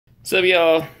So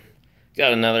y'all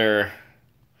got another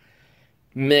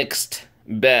mixed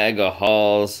bag of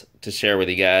hauls to share with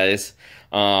you guys.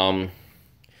 Um,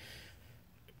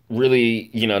 really,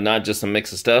 not just a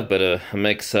mix of stuff, but a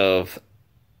mix of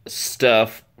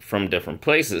stuff from different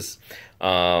places.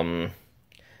 Um,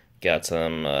 got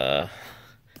some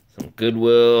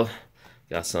Goodwill,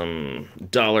 got some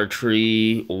Dollar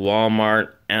Tree,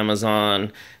 Walmart,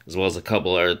 Amazon, as well as a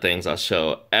couple other things I'll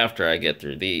show after I get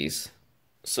through these.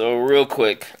 So real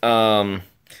quick, was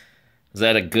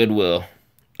at a Goodwill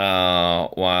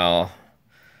while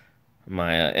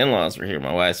my in-laws were here,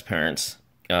 my wife's parents.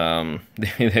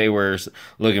 They were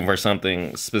looking for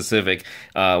something specific,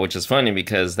 which is funny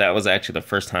because that was actually the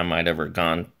first time I'd ever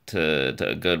gone to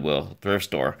a Goodwill thrift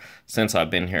store since I've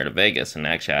been here to Vegas. And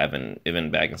actually, I haven't, even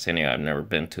back in San Diego, I've never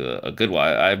been to a Goodwill.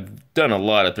 I've done a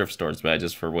lot of thrift stores, but I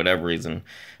just, for whatever reason,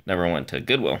 never went to a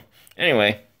Goodwill.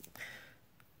 Anyway,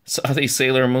 saw these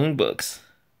Sailor Moon books.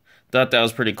 Thought that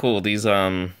was pretty cool. These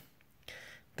ones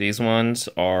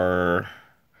are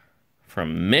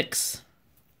from Mix,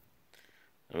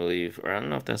 I believe, or I don't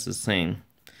know if that's the same.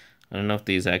 I don't know if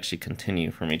these actually continue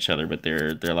from each other, but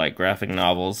they're like graphic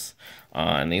novels,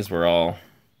 and these were all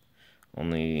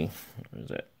only, what is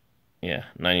that? Yeah,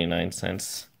 99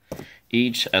 cents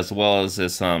each, as well as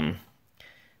this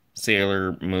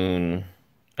Sailor Moon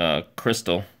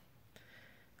crystal.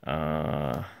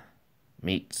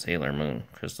 Meet Sailor Moon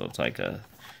crystal. It's like a,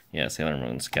 yeah, Sailor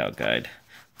Moon Scout Guide.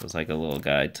 It's like a little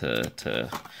guide to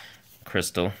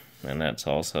crystal, and that's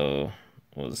also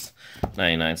was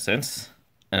 99 cents.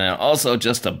 And then also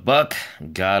just a buck.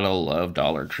 Gotta love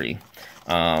Dollar Tree.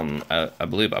 I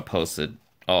believe I posted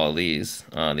all of these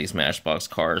Matchbox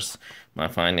cars, my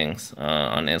findings,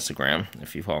 on Instagram.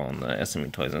 If you follow on the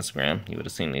SME Toys Instagram, you would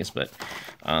have seen these. But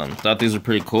thought these were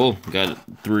pretty cool. Got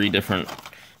 3 different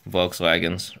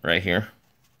Volkswagens right here.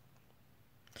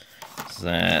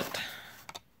 That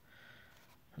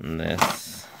and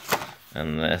this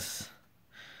and this.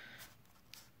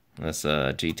 This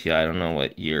GTI. I don't know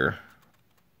what year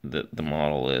the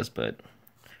model is, but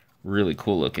really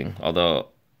cool looking. Although,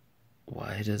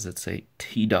 why does it say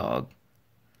T-Dog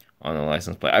on the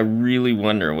license plate? I really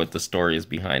wonder what the story is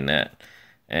behind that.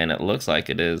 And it looks like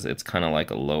it is. It's kind of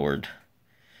like a lowered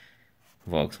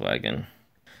Volkswagen.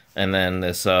 And then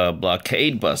this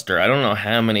Blockade Buster. I don't know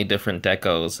how many different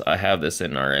decos I have this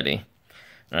in already.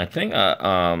 And I think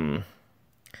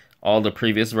all the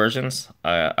previous versions,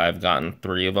 I've gotten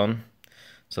 3 of them.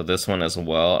 So this one as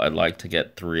well, I'd like to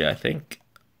get 3. I think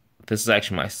this is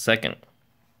actually my second.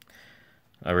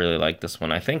 I really like this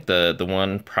one. I think the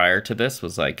one prior to this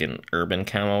was like an urban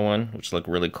camo one, which looked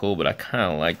really cool, but I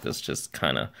kind of like this just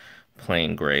kind of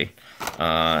plain gray.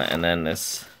 And then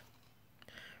this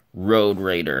Road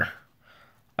Raider.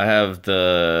 I have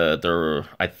the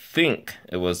I think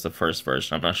it was the first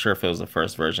version. I'm not sure if it was the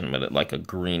first version, but like a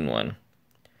green one.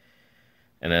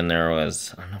 And then there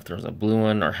was, I don't know if there was a blue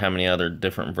one or how many other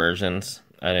different versions.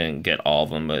 I didn't get all of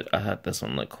them, but I thought this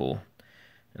one looked cool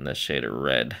in the shade of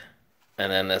red.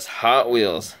 And then this Hot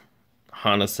Wheels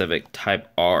Honda Civic Type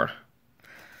R.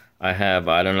 I have,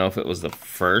 I don't know if it was the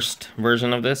first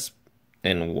version of this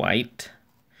in white.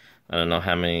 I don't know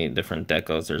how many different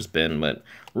decos there's been, but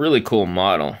really cool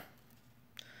model.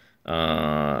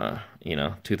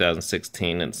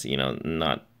 2016, it's,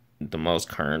 not the most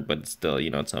current, but it's still,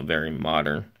 it's a very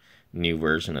modern new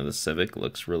version of the Civic.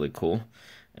 Looks really cool.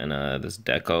 And this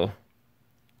deco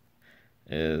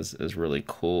is really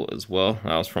cool as well.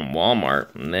 That was from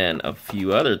Walmart. And then a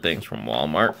few other things from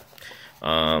Walmart.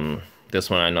 This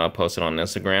one I know I posted on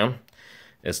Instagram.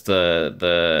 It's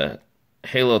the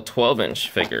Halo 12-inch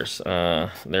figures.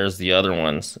 There's the other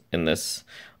ones in this.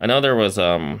 I know there was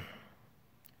a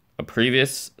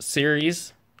previous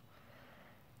series,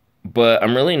 but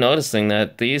I'm really noticing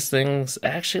that these things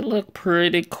actually look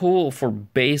pretty cool for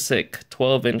basic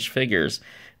 12-inch figures.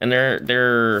 And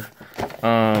they're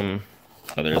oh,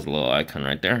 there's a little icon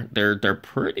right there. They're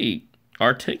pretty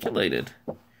articulated.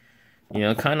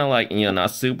 Kind of like,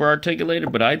 not super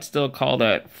articulated, but I'd still call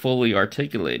that fully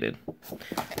articulated.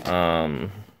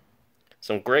 Some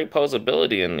great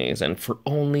posability in these, and for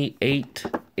only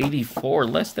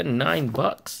 $8.84, less than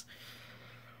 $9.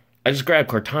 I just grabbed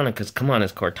Cortana because, come on,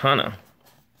 it's Cortana.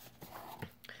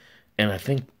 And I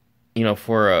think,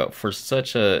 for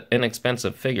such a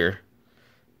inexpensive figure,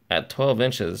 at 12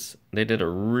 inches, they did a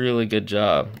really good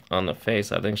job on the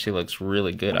face. I think she looks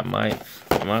really good. I might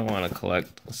want to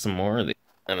collect some more of these.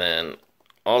 And then,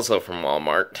 also from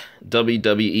Walmart,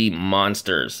 WWE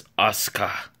Monsters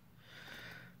Asuka.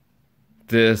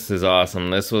 This is awesome.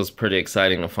 This was pretty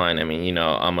exciting to find. I mean,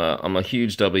 I'm a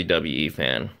huge WWE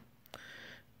fan.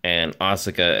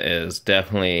 Asuka is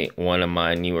definitely one of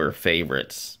my newer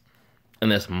favorites.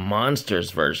 And this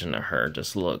Monsters version of her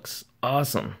just looks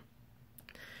awesome.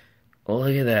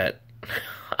 Look at that.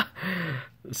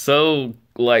 So,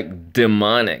 like,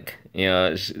 demonic. You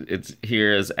know, it's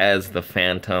here as the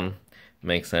Phantom.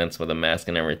 Makes sense with a mask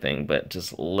and everything, but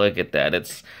just look at that.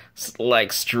 It's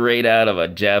like straight out of a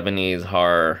Japanese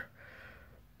horror.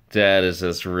 That is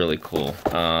just really cool.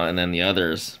 And then the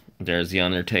others, there's The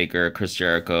Undertaker, Chris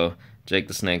Jericho, Jake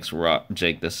the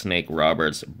Snake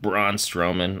Roberts, Braun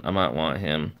Strowman. I might want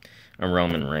him, and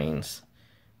Roman Reigns.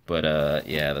 But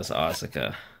yeah, this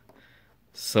Asuka,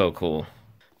 so cool.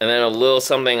 And then a little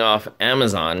something off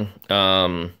Amazon.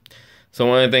 So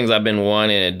one of the things I've been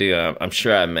wanting to do, I'm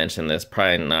sure I mentioned this,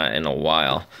 probably not in a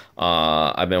while.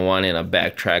 I've been wanting to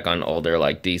backtrack on older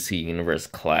like DC Universe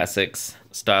Classics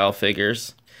style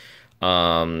figures.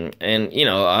 And you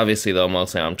know, obviously though,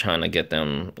 mostly I'm trying to get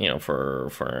them, you know,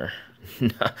 for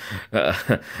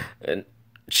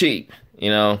cheap, you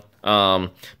know.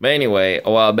 But anyway,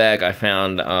 a while back I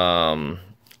found on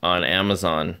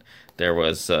Amazon there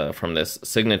was from this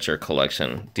signature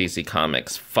collection, DC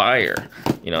Comics Fire,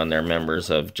 you know, and they're members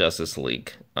of Justice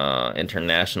League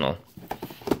International.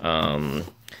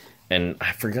 And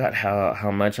I forgot how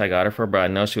much I got her for, but I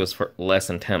know she was for less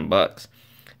than $10.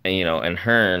 And you know, and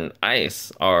her and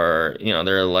Ice are, you know,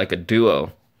 they're like a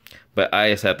duo. But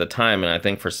Ice at the time, and I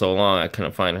think for so long I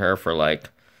couldn't find her for like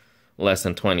less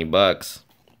than $20. But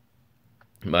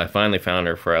I finally found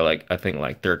her for like, I think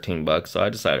like $13. So I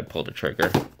decided to pull the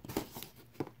trigger.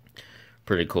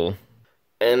 Pretty cool.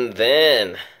 And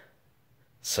then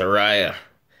Saraya,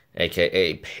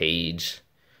 aka Paige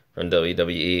from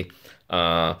WWE.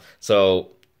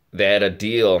 So they had a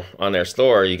deal on their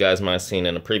store. You guys might have seen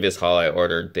in a previous haul I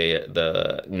ordered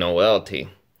the Noelle-T.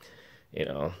 You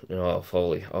know, Noelle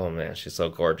Foley. Oh man, she's so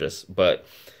gorgeous. But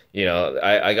you know,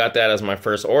 I got that as my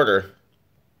first order.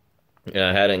 And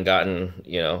I hadn't gotten,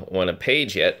 you know, one of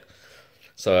Paige yet.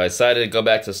 So I decided to go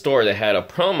back to the store. They had a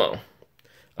promo.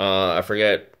 I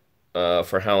forget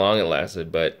for how long it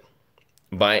lasted, but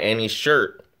buy any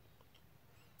shirt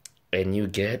and you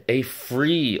get a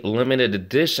free limited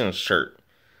edition shirt,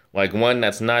 like one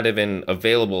that's not even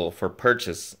available for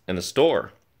purchase in the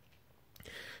store.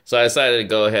 So I decided to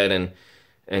go ahead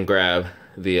and grab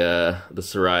the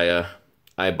Saraya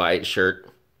I Bite shirt,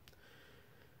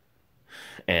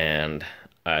 and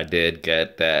I did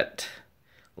get that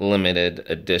limited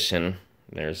edition.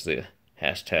 There's the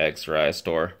hashtag Saraya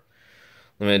store.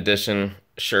 Limited edition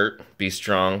shirt. Be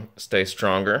strong, stay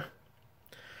stronger.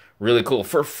 Really cool.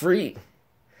 For free.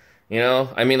 You know,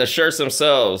 I mean, the shirts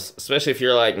themselves, especially if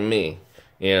you're like me,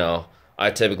 you know,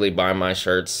 I typically buy my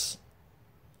shirts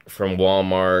from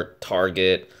Walmart,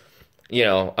 Target. You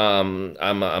know,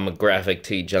 I'm a graphic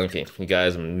tee junkie. You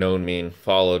guys have known me and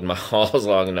followed my hauls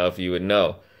long enough, you would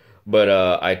know. But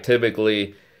I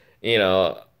typically, you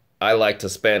know, I like to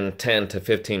spend 10 to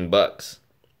 15 bucks,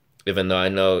 even though I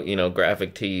know, you know,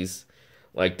 graphic tees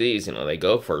like these, you know, they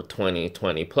go for 20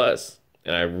 plus,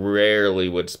 and I rarely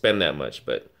would spend that much.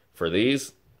 But for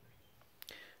these,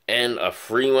 and a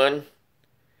free one,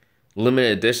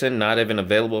 limited edition, not even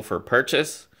available for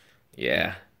purchase,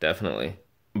 yeah, definitely.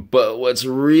 But what's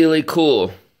really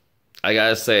cool, I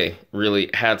gotta say,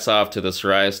 really hats off to the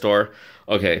Saraya store.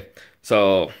 Okay,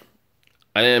 so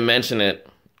I didn't mention it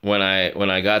when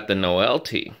I got the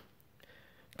Noelle-T,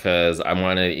 because I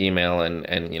wanted to email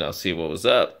and you know, see what was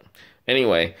up.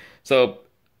 Anyway, so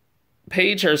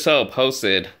Paige herself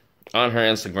posted on her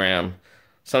Instagram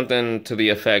something to the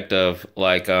effect of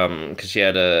like, because she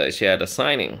had a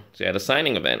signing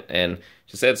event, and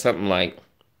she said something like,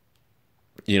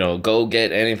 you know, go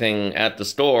get anything at the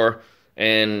store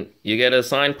and you get a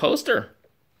signed poster.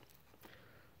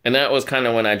 And that was kind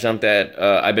of when I jumped at,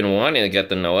 I've been wanting to get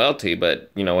the Noelle-T,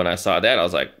 but, you know, when I saw that, I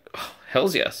was like, oh,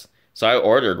 hells yes. So I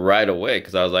ordered right away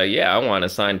because I was like, yeah, I want a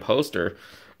signed poster,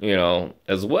 you know,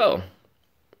 as well.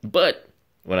 But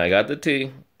when I got the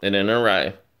tee, it didn't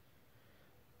arrive.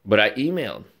 But I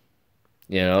emailed,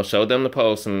 you know, showed them the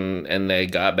post, and they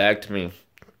got back to me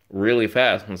really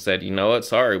fast and said, you know what,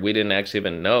 sorry, we didn't actually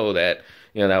even know that,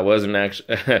 you know, that wasn't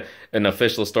actually an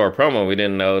official store promo. We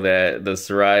didn't know that the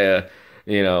Saraya,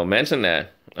 you know, mentioned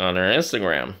that on her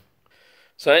Instagram.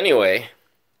 So anyway,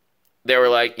 they were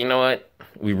like, you know what,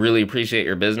 we really appreciate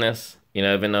your business. You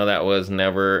know, even though that was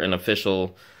never an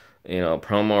official, you know,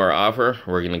 promo or offer,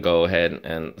 we're going to go ahead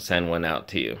and send one out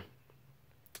to you.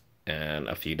 And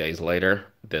a few days later,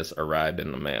 this arrived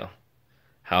in the mail.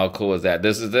 How cool is that?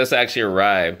 This actually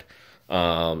arrived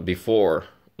before,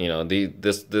 you know,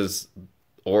 this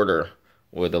order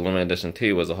with the limited edition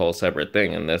tee was a whole separate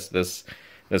thing, and this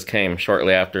This came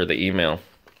shortly after the email.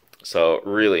 So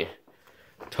really,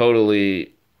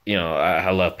 totally, I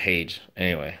love Paige.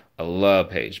 Anyway, I love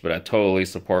Paige, but I totally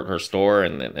support her store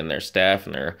and their staff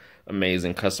and their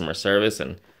amazing customer service.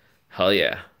 And hell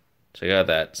yeah, check out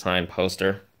that signed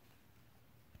poster.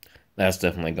 That's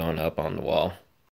definitely going up on the wall.